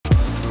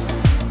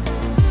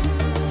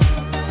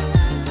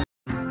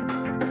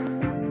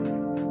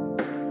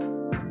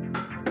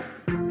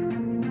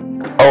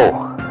Oh,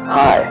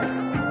 hi.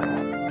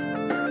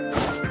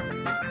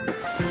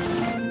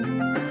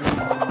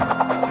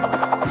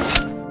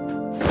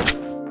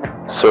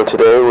 So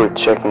today we're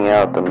checking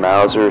out the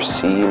Mauser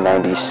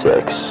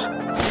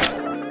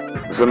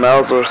C96. The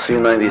Mauser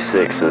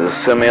C96 is a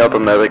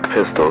semi-automatic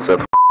pistol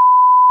that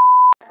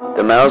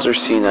The Mauser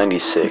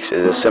C96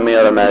 is a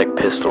semi-automatic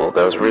pistol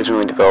that was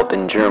originally developed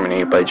in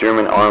Germany by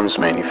German arms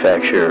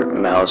manufacturer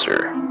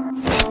Mauser.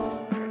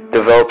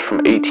 Developed from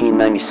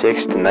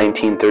 1896 to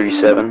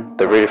 1937,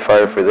 the rate of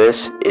fire for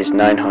this is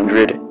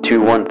 900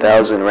 to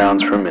 1,000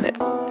 rounds per minute.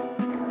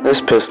 This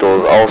pistol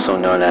is also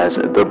known as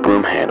the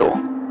broom handle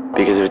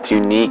because of its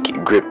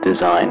unique grip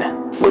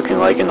design, looking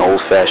like an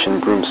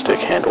old-fashioned broomstick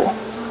handle.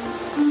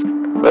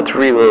 Let's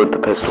reload the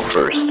pistol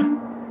first.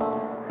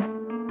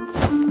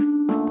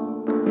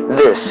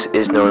 This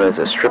is known as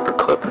a stripper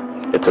clip.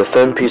 It's a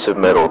thin piece of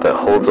metal that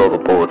holds all the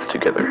bullets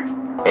together,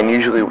 and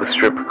usually with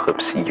stripper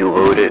clips you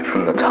load it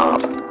from the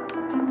top.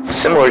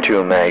 Similar to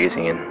a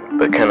magazine,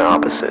 but kinda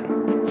opposite.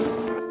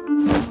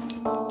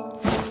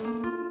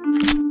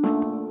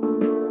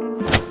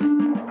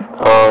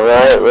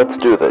 Alright, let's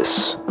do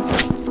this.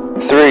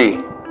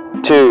 3,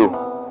 2, 1.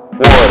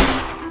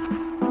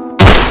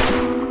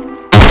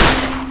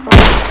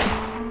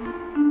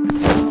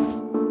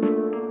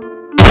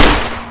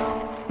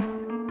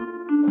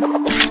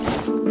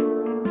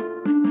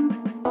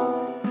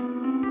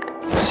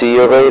 See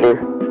you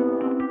later.